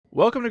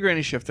Welcome to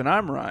Granny Shift, and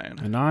I'm Ryan.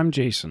 And I'm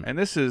Jason. And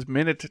this is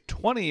minute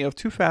 20 of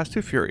Too Fast,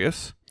 Too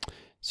Furious.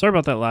 Sorry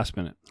about that last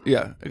minute.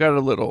 Yeah, it got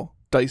a little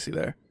dicey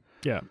there.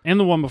 Yeah, and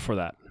the one before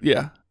that.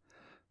 Yeah.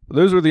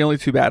 Those were the only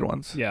two bad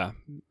ones. Yeah.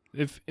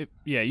 If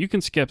you can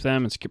skip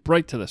them and skip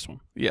right to this one.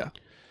 Yeah.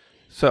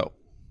 So.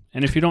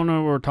 And if you don't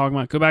know what we're talking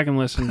about, go back and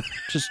listen.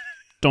 Just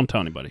don't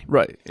tell anybody.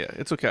 Right. Yeah,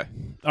 it's okay.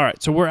 All right,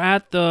 so we're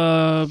at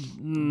the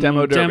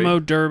Demo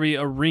Derby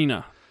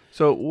Arena.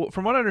 So,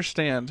 from what I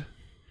understand,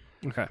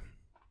 Okay.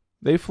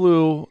 they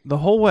flew the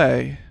whole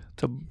way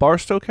to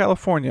Barstow,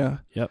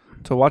 California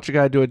to watch a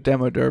guy do a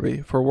demo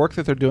derby for work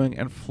that they're doing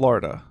in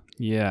Florida.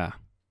 Yeah.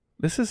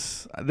 This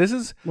is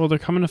Well, they're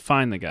coming to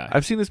find the guy.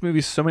 I've seen this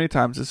movie so many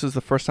times. This is the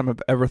first time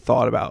I've ever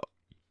thought about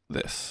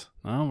this.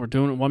 Well, we're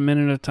doing it 1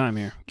 minute at a time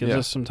here. Gives Yeah.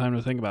 us some time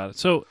to think about it.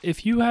 So,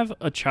 if you have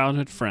a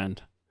childhood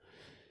friend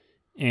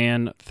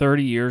and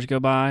 30 years go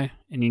by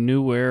and you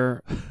knew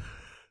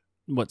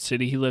what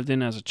city he lived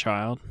in as a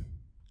child,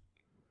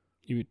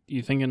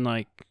 you thinking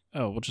like,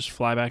 oh, we'll just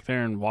fly back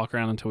there and walk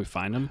around until we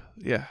find him?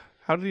 Yeah.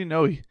 How did he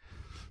know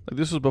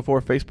this was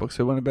before Facebook,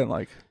 so it wouldn't have been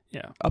like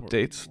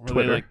updates, Were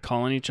Twitter. they like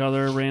calling each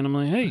other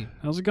randomly? Hey,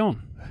 how's it going?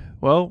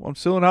 Well, I'm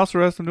still in house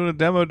arrest. I'm doing a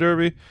demo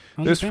derby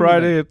How's this your family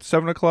Friday doing? at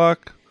 7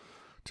 o'clock,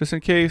 just in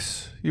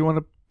case you want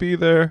to be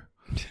there.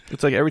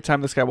 It's like every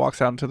time this guy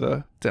walks out into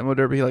the demo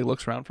derby, he like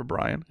looks around for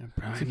Brian. Yeah,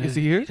 Brian, Is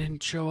he here? He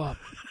didn't show up.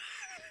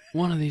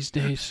 One of these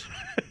days.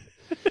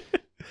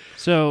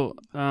 So,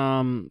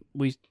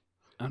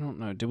 I don't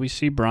know. Did we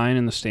see Brian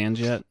in the stands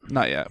yet?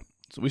 Not yet.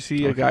 So we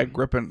see a guy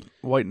gripping,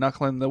 white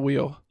knuckling the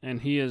wheel.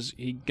 And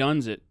he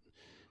guns it.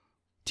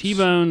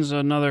 T-bones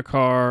another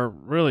car,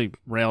 really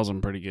rails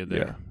him pretty good there.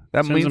 Yeah.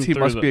 That Sends means him he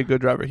must through be a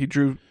good driver. He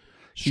drove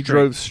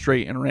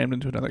straight and rammed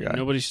into another guy.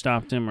 Nobody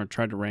stopped him or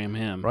tried to ram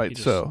him. Right,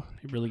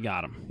 He really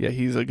got him. Yeah,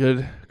 he's a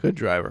good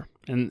driver.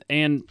 And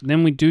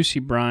then we do see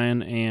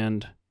Brian,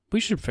 and we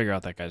should figure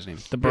out that guy's name.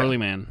 The Burly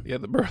Man. Yeah,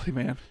 the burly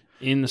man.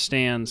 In the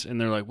stands, and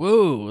they're like,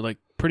 whoa, like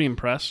pretty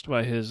impressed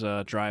by his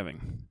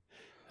driving.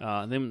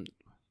 Then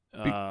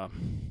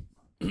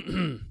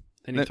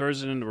he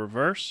throws it into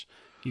reverse.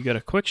 You get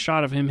a quick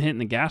shot of him hitting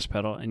the gas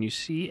pedal, and you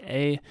see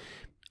a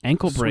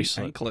ankle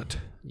bracelet. Anklet.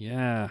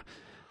 Yeah.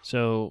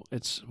 So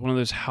it's one of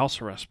those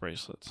house arrest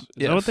bracelets. Is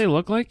Yes. that what they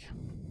look like?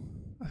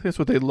 I think that's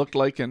what they looked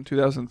like in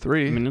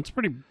 2003. I mean, it's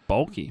pretty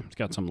bulky. It's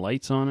got some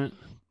lights on it.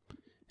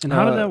 And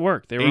how did that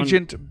work? They were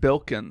Agent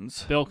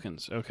Bilkins.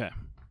 Bilkins. Okay.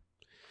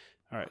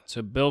 All right.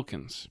 So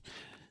Bilkins.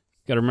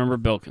 Got to remember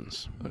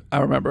Bilkins. I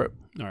remember it.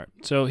 All right.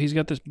 So he's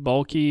got this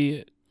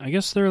bulky, I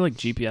guess they're like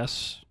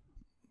GPS.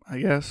 I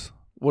guess.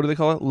 What do they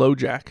call it? Low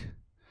jack.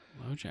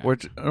 Low jack. Where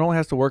it only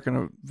has to work in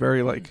a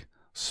very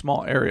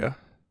small area.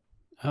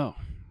 Oh.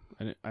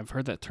 I've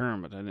heard that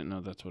term, but I didn't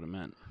know that's what it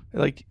meant.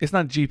 Like, it's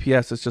not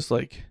GPS. It's just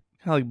kind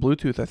of like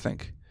Bluetooth, I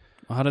think.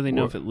 Well, how do they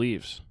know if it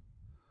leaves?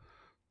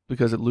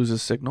 Because it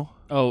loses signal.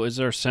 Oh, is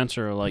there a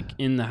sensor like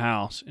in the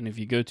house? And if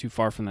you go too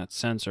far from that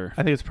sensor,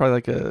 I think it's probably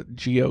like a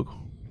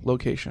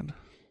geolocation.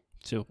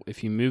 so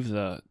if you move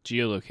the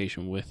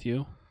geolocation with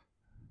you,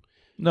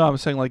 No, I'm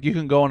saying you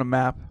can go on a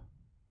map,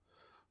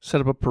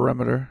 set up a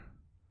perimeter.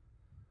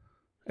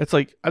 It's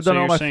like I've done it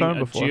on my phone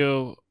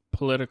before.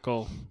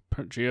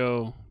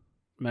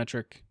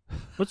 Geometric.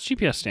 What's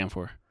GPS stand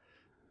for?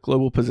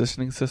 Global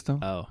positioning system.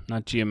 Oh,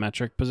 not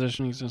geometric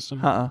positioning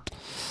system.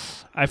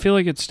 I feel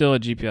like it's still a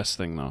GPS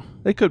thing though,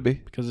 They could be.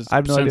 because it's I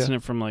have no sensing idea.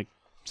 it from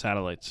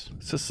satellites.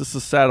 It's just the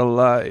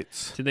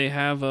satellites. Did they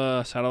have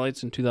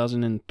satellites in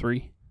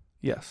 2003?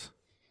 Yes.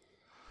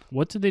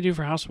 What did they do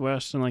for House of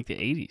West in the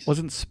 80s?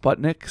 Wasn't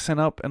Sputnik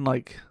sent up in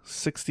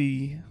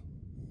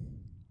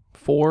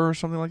 64 or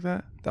something like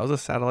that? That was a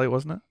satellite,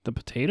 wasn't it? The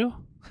potato?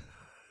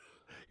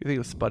 You think it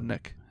was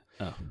Sputnik?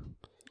 Oh.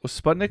 Was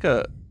Sputnik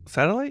a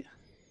satellite?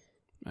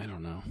 I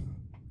don't know.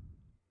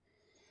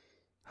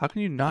 How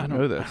can you not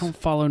know this? I don't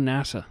follow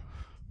NASA.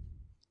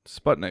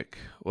 Sputnik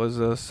was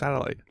a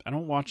satellite. I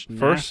don't watch NASA.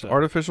 First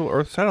artificial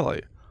Earth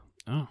satellite.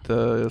 Oh.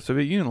 The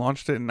Soviet Union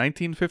launched it in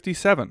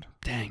 1957.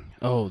 Dang.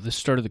 Oh, this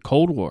started the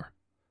Cold War.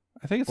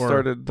 I think it Or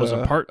started was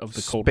a part of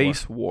the Cold War.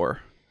 Space War.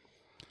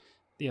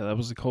 Yeah, that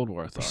was the Cold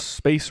War, I thought.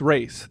 Space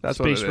race. That's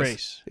what it is. Space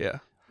race. Yeah.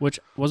 Which,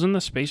 wasn't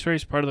the space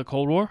race part of the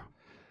Cold War?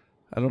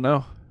 I don't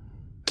know.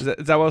 Is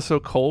that why it was so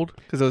cold?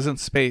 Because it was in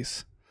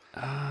space.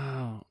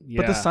 Oh, yeah.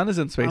 But the sun is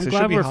in space. I'm It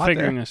glad should be we're hot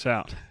figuring there. this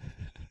out.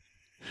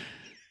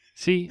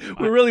 See?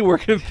 We're really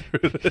working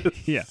through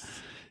this. Yeah.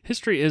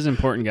 History is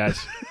important,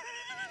 guys.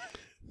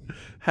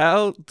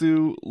 How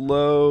do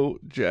low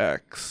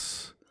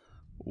jacks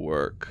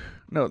work?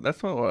 No,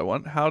 that's not what I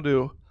want. How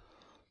do...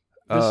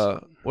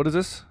 what is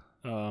this?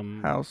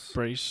 House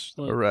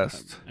bracelet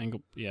arrest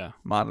angle. Yeah.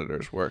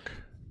 monitors work?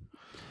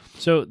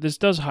 So this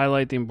does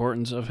highlight the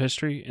importance of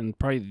history, and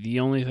probably the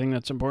only thing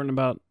that's important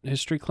about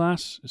history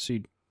class is so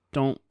you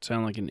don't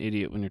sound like an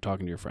idiot when you're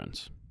talking to your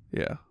friends,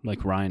 Yeah.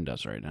 like Ryan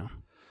does right now.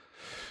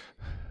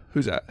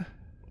 Who's that?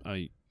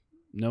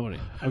 Nobody.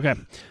 Okay.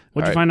 What'd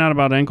you right. find out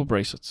about ankle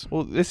bracelets?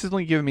 Well, this is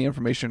only giving me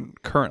information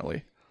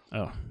currently.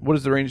 Oh. What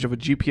is the range of a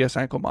GPS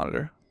ankle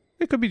monitor?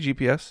 It could be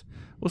GPS.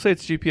 We'll say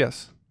it's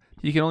GPS.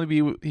 he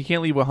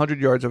can't leave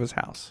 100 yards of his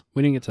house.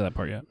 We didn't get to that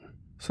part yet.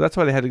 So that's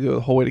why they had to go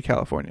the whole way to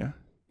California.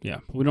 Yeah,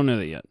 but we don't know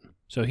that yet.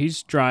 So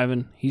he's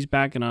driving. He's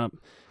backing up.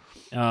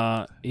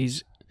 All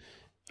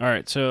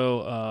right.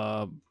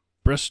 So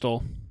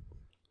Bristol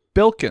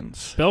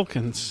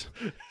Bilkins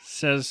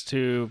says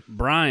to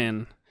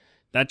Brian,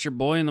 "That's your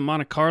boy in the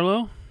Monte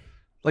Carlo."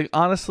 Like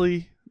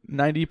honestly,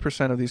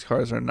 90% of these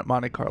cars are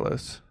Monte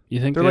Carlos. You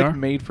think they're they like are?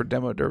 made for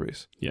demo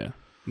derbies? Yeah.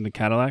 And the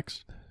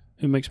Cadillacs.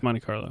 Who makes Monte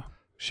Carlo?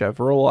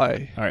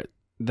 Chevrolet. All right.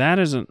 That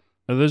isn't.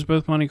 Are those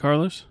both Monte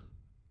Carlos?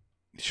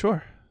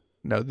 Sure.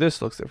 No,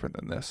 this looks different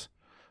than this.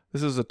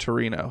 This is a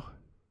Torino.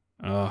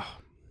 Oh,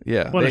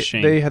 Yeah. what a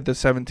shame. They had the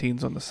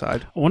 17s on the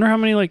side. I wonder how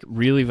many like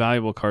really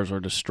valuable cars were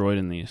destroyed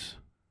in these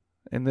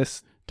In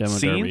this demo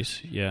scene?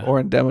 derbies. Yeah. Or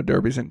in demo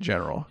derbies in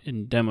general.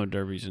 In demo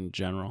derbies in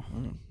general.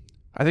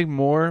 I think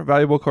more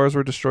valuable cars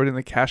were destroyed in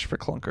the cash for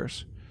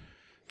clunkers.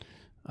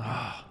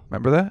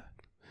 Remember that?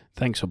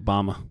 Thanks,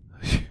 Obama.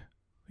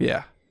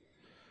 Yeah.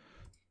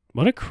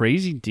 What a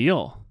crazy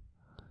deal.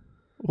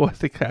 What,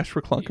 the cash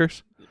for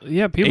clunkers?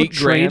 Yeah, people $8,000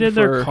 traded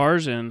their for-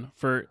 cars in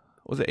for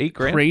Was it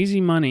 $8,000?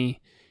 crazy money,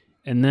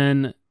 and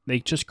then they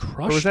just Or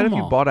crushed was that them if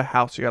you all. bought a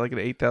house, you got like an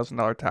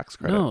 $8,000 tax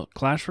credit? No,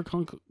 cash for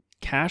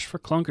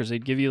clunkers.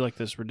 They'd give you like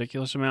this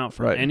ridiculous amount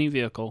for Right. any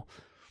vehicle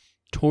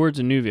towards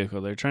a new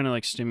vehicle. They're trying to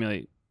like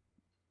stimulate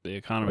the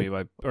economy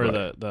Right.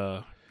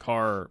 the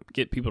car,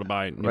 get people to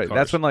buy new Right. cars.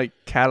 That's when like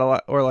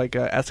Cadillac or like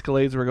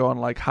Escalades were going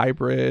like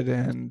hybrid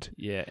and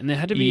yeah, and it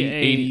had to be a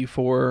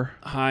 84.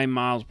 high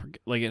miles per,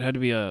 like it had to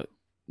be a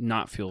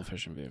not fuel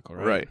efficient vehicle,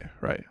 right?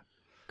 Right.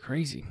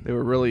 Crazy. They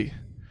were really.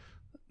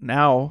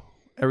 Now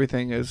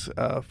everything is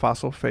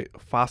fossil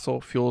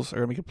fuels are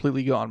going to be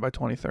completely gone by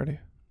 2030.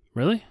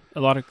 Really?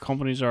 A lot of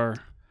companies are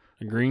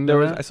agreeing to There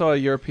was that? I saw a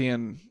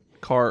European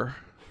car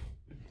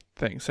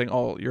thing saying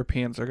all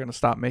Europeans are going to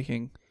stop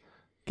making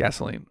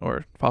gasoline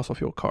or fossil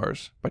fuel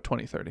cars by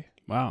 2030.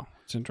 Wow,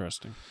 it's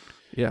interesting.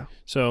 Yeah.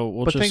 So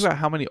we'll But just think about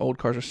how many old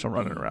cars are still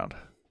running around.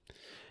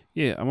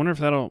 yeah. I wonder if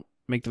that'll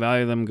make the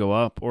value of them go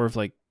up, or if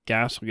like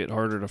gas will get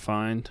harder to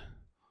find.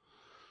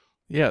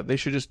 Yeah, they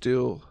should just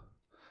do.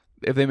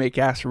 If they make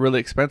gas really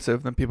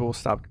expensive, then people will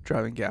stop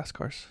driving gas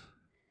cars.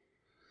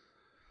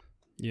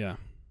 Yeah,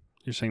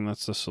 you're saying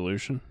that's the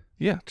solution?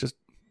 Yeah, just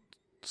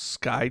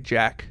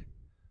skyjack.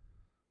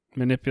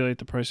 Manipulate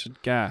the price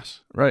of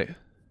gas. Right.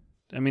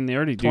 I mean, they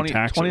already do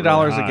tax it $20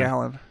 really a high.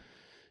 gallon.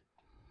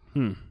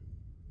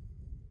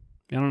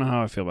 I don't know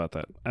how I feel about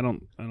that. I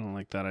don't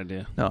like that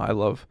idea. No, I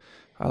love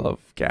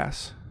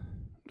gas.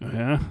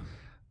 Yeah.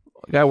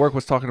 A guy at work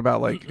was talking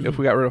about like if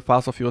we got rid of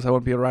fossil fuels, I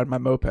wouldn't be able to ride my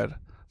moped.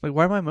 Like,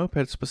 why my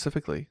moped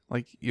specifically?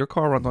 Like, your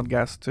car runs on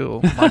gas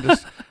too. Mine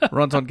just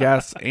runs on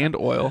gas and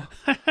oil,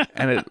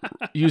 and it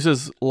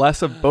uses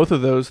less of both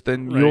of those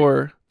than Right.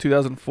 your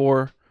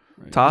 2004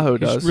 Tahoe He's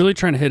does. really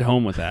trying to hit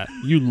home with that.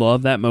 You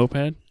love that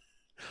moped?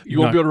 You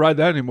won't be able to ride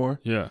that anymore.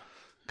 Yeah.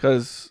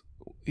 Because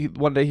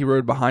one day he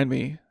rode behind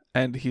me,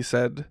 and he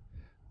said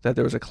that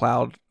there was a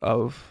cloud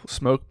of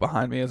smoke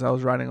behind me as I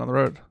was riding on the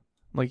road.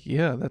 I'm like,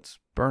 yeah, that's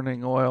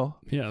burning oil.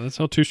 Yeah, that's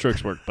how two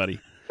strokes work, buddy.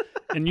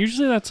 And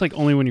usually that's like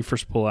only when you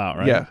first pull out,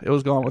 right? Yeah, it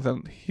was gone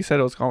within. He said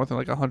it was gone within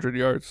like 100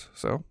 yards.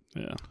 So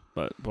Yeah.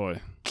 But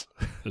boy.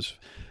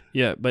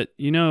 Yeah, but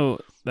you know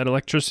that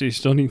electricity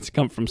still needs to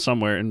come from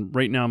somewhere, and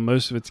right now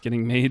most of it's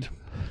getting made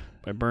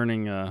by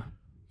burning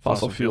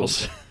fossil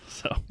fuels.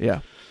 So yeah.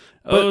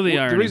 oh, the the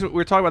irony. reason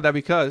we're talking about that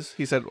because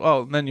he said,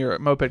 "Oh, then your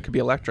moped could be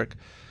electric,"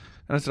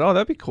 and I said, "Oh,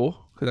 that'd be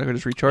cool because I could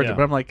just recharge Yeah. it."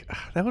 But I'm like,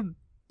 that would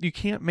you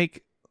can't make.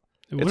 It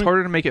It's wouldn't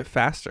harder to make it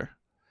faster.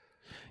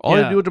 All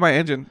I Yeah. do to my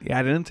engine,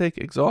 add an intake,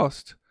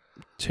 exhaust.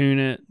 tune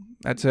it.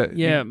 That's it.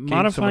 Yeah, You gain so much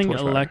modifying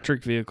horsepower.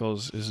 electric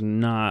vehicles is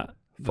not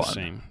the Fun.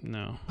 same.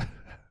 No,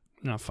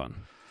 not fun.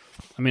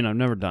 I mean, I've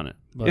never done it.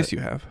 But Yes, you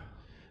have.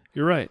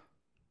 You're right.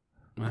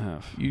 I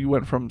have. You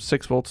went from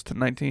 6 volts to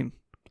 19,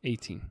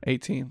 18.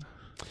 18.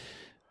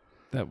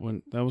 That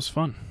was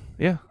fun.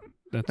 Yeah,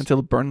 That's until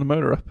it burned the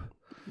motor up.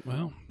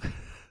 well,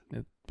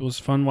 it was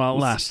fun while it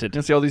lasted.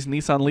 You see all these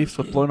Nissan Leafs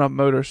with blown up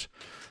motors,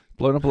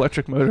 blown up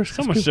electric motors.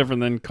 So much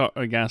different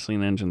than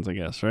gasoline engines, I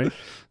guess, right?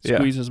 Yeah.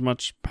 Squeeze as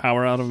much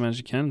power out of them as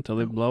you can until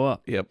they blow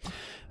up. Yep.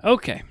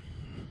 Okay.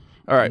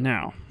 All right.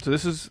 Now, So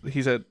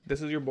he said,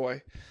 this is your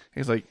boy.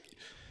 He's like,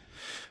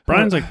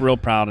 Brian's like real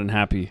proud and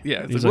happy.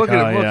 yeah. It's He's like, look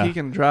at "Oh, him. Look, yeah." he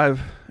can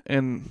drive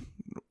in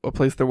a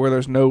place where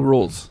there's no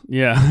rules.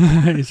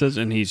 Yeah. He says,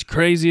 and he's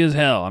crazy as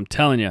hell. I'm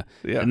telling you.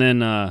 Yeah. And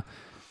then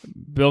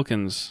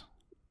Bilkins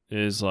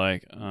is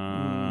like,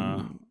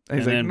 And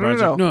he's and like, then no,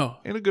 Brian's no, like, no, no,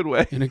 in a good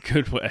way. in a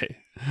good way.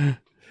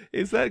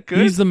 Is that good?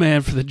 He's the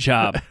man for the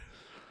job.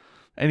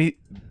 And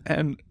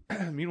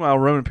meanwhile,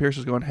 Roman Pierce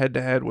is going head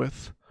to head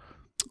with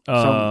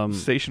some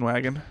station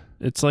wagon.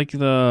 It's like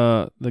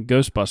the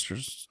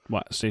Ghostbusters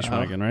station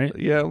wagon, right?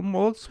 Yeah,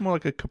 well, it's more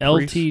like a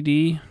Caprice.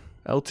 LTD.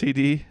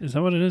 LTD. Is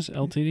that what it is?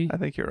 LTD. I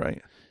think you're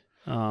right.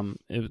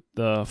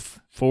 The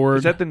Ford.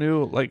 Is that the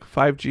new like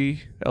 5G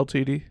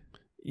LTD?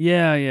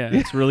 Yeah.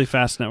 It's really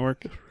fast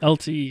network.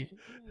 LTE.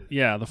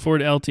 Yeah, the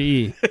Ford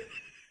LTE.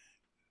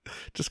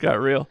 Just got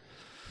real.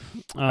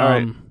 All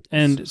right.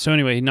 And so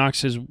anyway,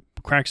 he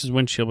cracks his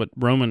windshield, but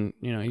Roman,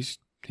 he's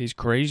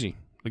crazy.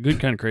 The good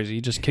kind of crazy.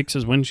 He just kicks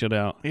his windshield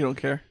out. You don't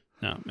care.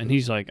 No, and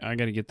he's like, I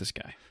got to get this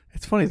guy.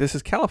 It's funny. This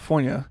is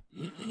California,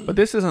 but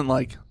this isn't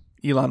like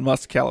Elon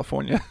Musk,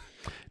 California.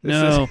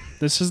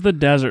 This is the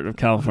desert of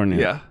California.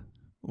 Yeah.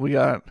 We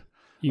got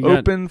You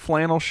open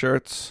flannel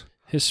shirts.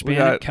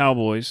 Hispanic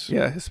cowboys.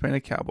 Yeah,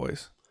 Hispanic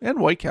cowboys. And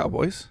white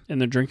cowboys. And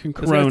they're drinking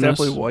This guy's Coronas.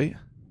 definitely white.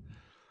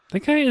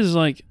 That guy is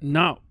like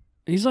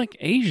he's like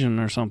Asian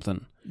or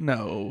something.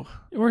 No.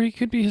 Or he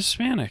could be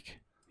Hispanic.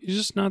 He's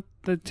just not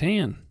that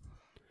tan.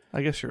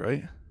 I guess you're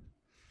right.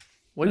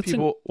 That's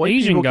White an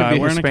Asian people guy could be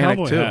wearing Hispanic a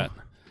cowboy too. hat.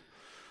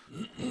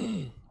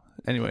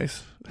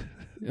 Anyways.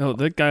 Oh,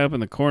 that guy up in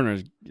the corner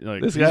is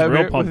like This he's guy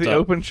real with pumped the up.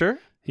 open shirt?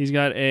 He's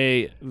got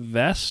a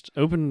vest,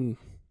 a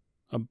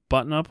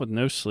button up with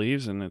no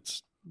sleeves, and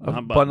it's A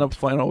not button up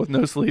flannel with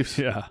no sleeves.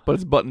 Yeah, But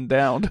it's buttoned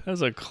down.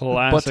 that's a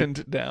classic.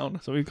 Buttoned down.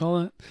 That's what we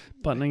call it,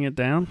 buttoning it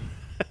down.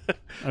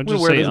 I would We'll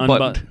just wear say this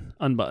buttoned.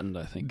 unbuttoned.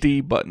 I think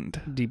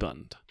Debuttoned.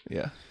 debuttoned.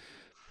 Yeah.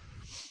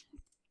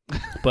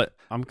 But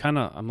I'm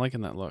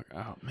liking that look.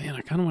 Oh man,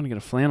 I kind of want to get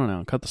a flannel now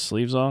and cut the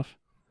sleeves off.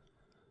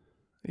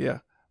 Yeah.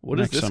 What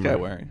is Next this guy summer.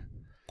 wearing?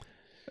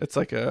 It's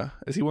like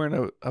is he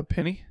wearing a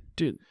penny?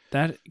 Dude,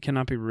 that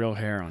cannot be real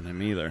hair on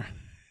him either.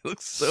 It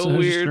looks so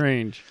weird.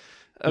 Strange.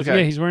 Okay.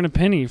 Yeah, he's wearing a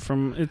penny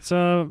from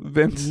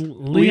Vince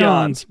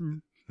Leon's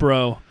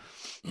bro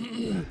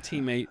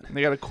teammate. And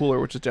they got a cooler,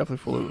 which is definitely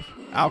full of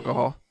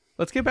alcohol.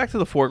 Let's get back to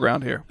the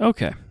foreground here.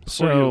 Okay,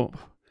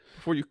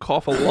 Before you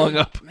cough a lung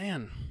up.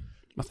 man,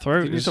 my Do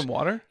throat you need is. some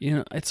water?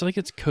 It's like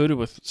it's coated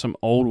with some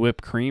old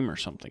whipped cream or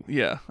something.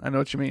 Yeah, I know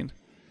what you mean.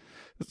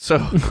 So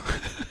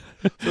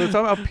we're talking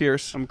about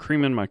Pierce. I'm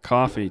creaming my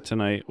coffee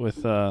tonight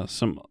with a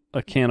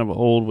can of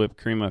old whipped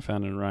cream I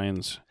found in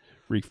Ryan's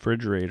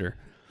refrigerator.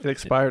 It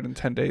expired in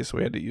 10 days, so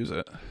we had to use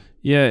it.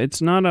 Yeah,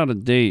 it's not out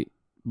of date,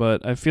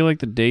 but I feel like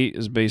the date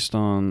is based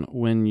on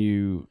when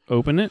you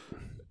open it.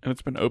 And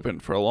it's been open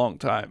for a long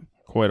time.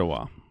 Quite a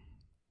while.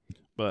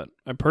 But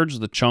I purged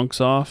the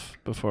chunks off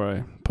before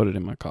I put it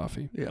in my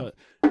coffee. Yeah. But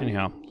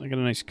anyhow, I got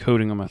a nice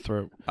coating on my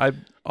throat. I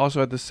also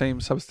had the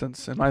same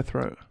substance in my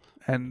throat,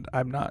 and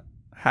I'm not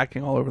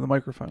hacking all over the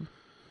microphone.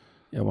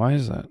 Yeah, why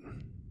is that?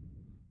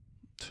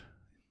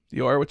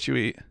 You are what you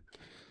eat.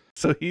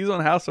 So he's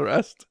on house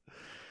arrest.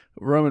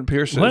 Roman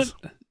Pierce is. What?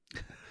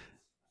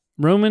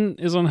 Roman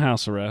is on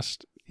house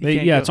arrest. He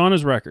can't It's go. on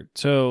his record.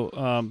 So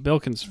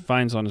Bilkins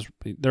finds on his.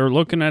 They're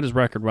looking at his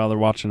record while they're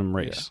watching him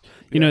race. Yeah.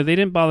 You know, they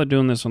didn't bother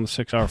doing this on the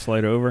 6-hour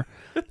flight over.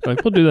 They're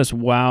like, we'll do this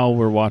while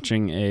we're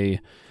watching a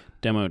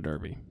demo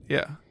derby.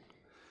 Yeah.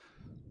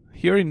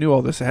 He already knew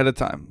all this ahead of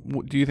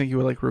time. Do you think he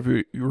would like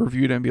review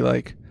it and be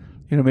like,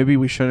 maybe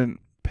we shouldn't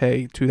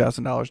pay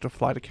 $2,000 to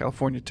fly to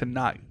California to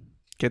not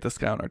get this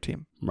guy on our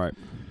team? Right.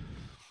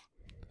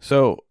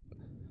 So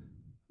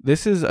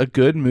this is a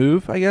good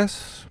move, I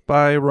guess,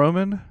 by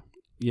Roman.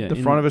 Yeah. The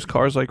front of his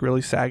car is like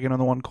really sagging on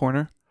the one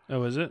corner.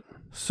 Oh, is it?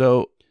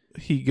 So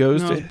he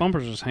goes No, to. his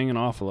bumper's just hanging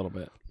off a little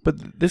bit.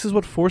 But this is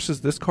what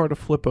forces this car to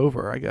flip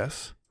over, I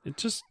guess. It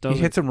just doesn't.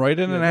 He hits him right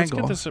in an let's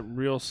angle. get this at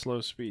real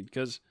slow speed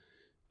because.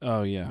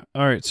 Oh yeah.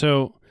 All right.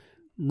 So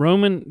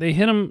Roman, they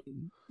hit him.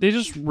 They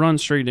just run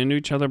straight into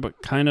each other,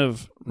 but kind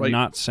of Right.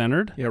 not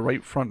centered. Yeah,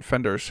 right front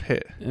fenders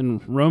hit.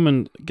 And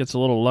Roman gets a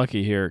little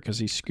lucky here because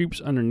he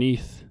scoops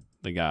underneath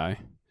the guy.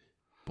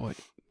 Boy,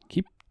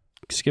 keep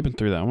skipping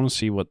through that. I want to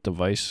see what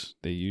device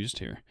they used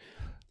here.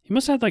 He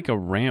must have had like a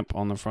ramp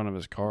on the front of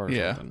his car or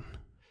Yeah. something.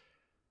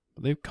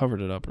 But they've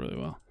covered it up really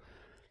well.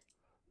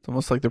 It's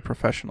almost like they're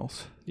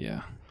professionals.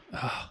 Yeah.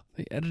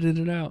 They edited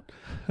it out.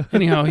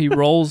 Anyhow, he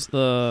rolls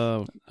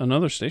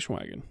another station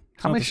wagon.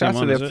 It's How not many the same shots do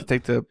one, they is have to it?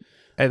 take to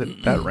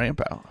edit that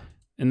ramp out?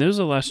 And those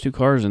are the last two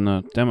cars in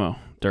the demo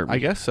derby. I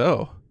guess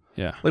so.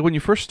 Yeah. Like when you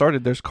first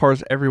started, there's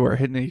cars everywhere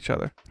hitting each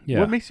other. Yeah.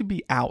 What makes you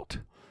be out?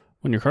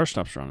 When your car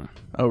stops running.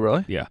 Oh,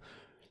 really? Yeah.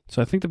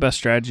 So I think the best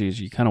strategy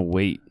is you kind of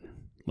wait,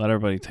 let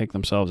everybody take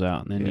themselves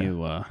out, and then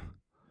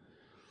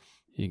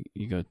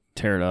you go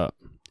tear it up.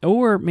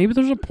 Or maybe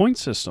there's a point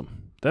system.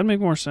 That'd make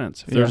more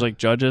sense. If there's like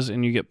judges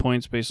and you get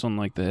points based on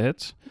like the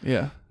hits.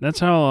 Yeah. That's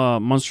how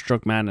Monster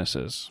Truck Madness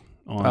is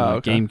on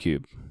okay.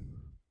 GameCube.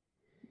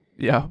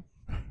 Yeah.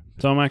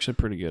 So I'm actually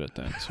pretty good at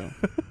that. So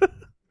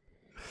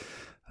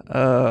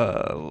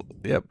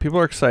yeah, people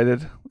are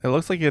excited. It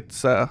looks like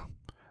it's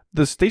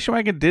the station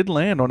wagon did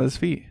land on his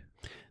feet.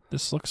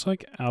 this looks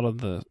like out of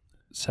the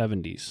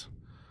 70s.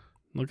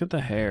 Look at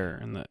the hair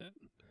and the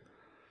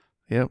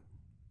Yep.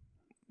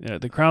 yeah,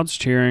 the crowd's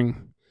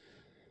cheering.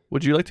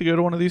 Would you like to go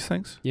to one of these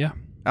things? Yeah.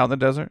 Out in the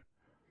desert?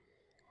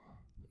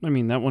 I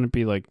mean, that wouldn't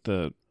be like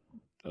a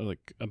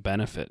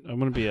benefit. It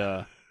wouldn't be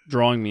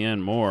drawing me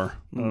in more.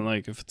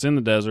 Like if it's in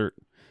the desert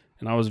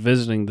and I was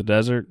visiting the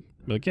desert,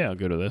 I'd be like, yeah, I'll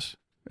go to this.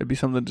 It'd be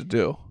something to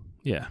do.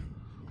 Yeah.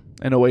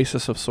 An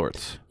oasis of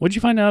sorts. What'd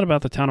you find out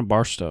about the town of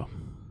Barstow?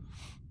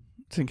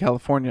 It's in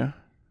California.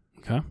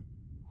 Okay.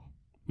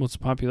 What's the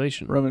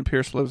population? Roman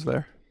Pierce lives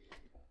there.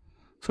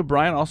 So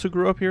Brian also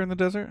grew up here in the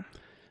desert?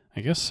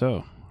 I guess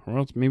so. Or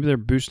else maybe they're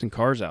boosting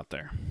cars out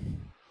there.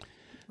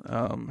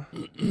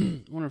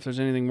 Wonder if there's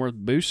anything worth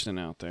boosting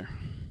out there.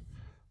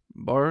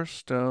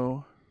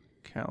 Barstow,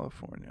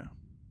 California.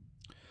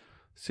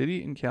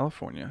 City in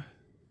California.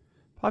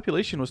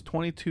 Population was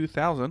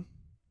 22,000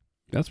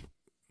 That's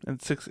in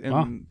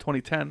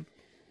 2010.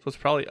 So it's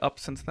probably up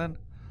since then.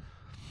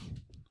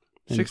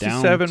 and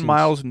 67 down since-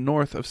 miles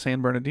north of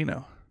San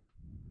Bernardino.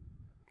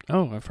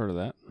 Oh, I've heard of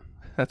that.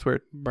 That's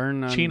where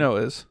Chino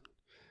is.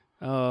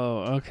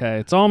 Oh, okay.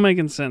 It's all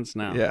making sense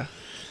now. Yeah.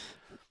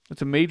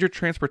 It's a major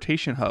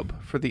transportation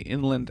hub for the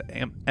Inland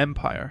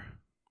Empire.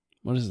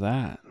 What is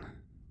that?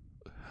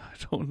 I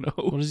don't know.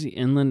 What is the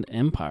Inland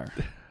Empire?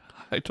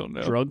 I don't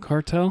know. Drug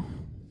cartel?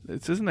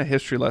 This isn't a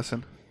history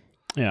lesson.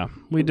 Yeah,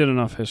 we did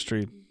enough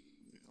history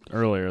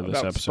earlier this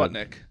About episode.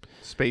 Sputnik.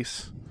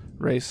 Space.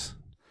 Race.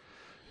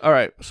 All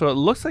right. So it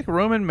looks like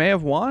Roman may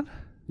have won.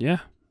 Yeah,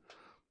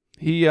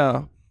 He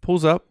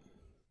pulls up.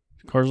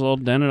 car's a little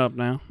dented up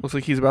now. Looks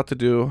like he's about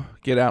to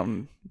get out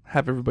and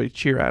have everybody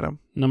cheer at him.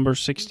 Number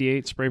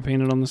 68 spray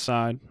painted on the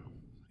side.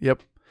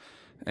 Yep.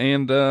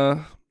 And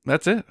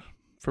that's it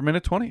for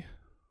minute 20.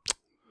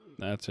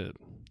 That's it.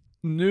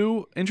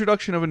 New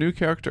introduction of a new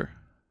character.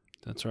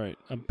 That's right.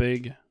 A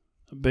big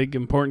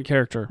important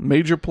character.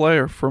 Major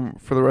player for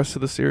the rest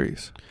of the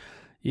series.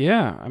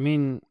 Yeah, I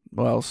mean,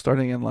 Well,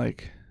 starting in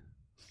like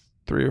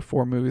 3 or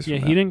 4 movies yeah,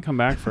 from he now. didn't come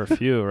back for a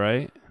few,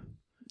 right?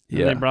 And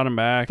Yeah. they brought him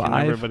back, and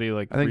 5? everybody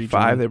like. I think rejoined.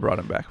 5 they brought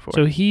him back for.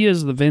 So he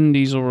is the Vin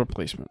Diesel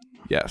replacement,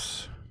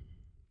 yes.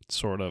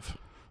 sort of.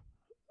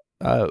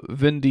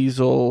 Vin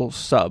Diesel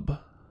sub.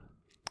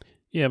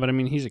 Yeah, but I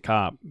mean, he's a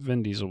cop.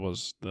 Vin Diesel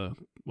was the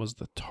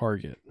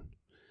target.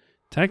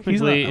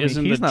 Technically, he's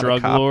isn't the not a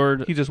drug cop.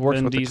 lord He just works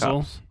Vin with Diesel?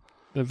 the cops.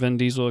 The Vin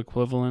Diesel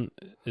equivalent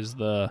is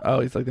the Oh,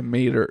 he's like the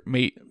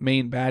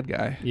main bad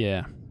guy.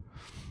 yeah,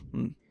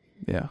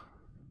 Yeah.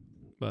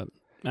 but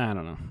I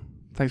don't know.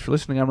 Thanks for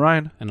listening. I'm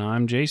Ryan. And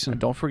I'm Jason.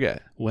 And don't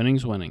forget,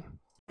 Winning's winning.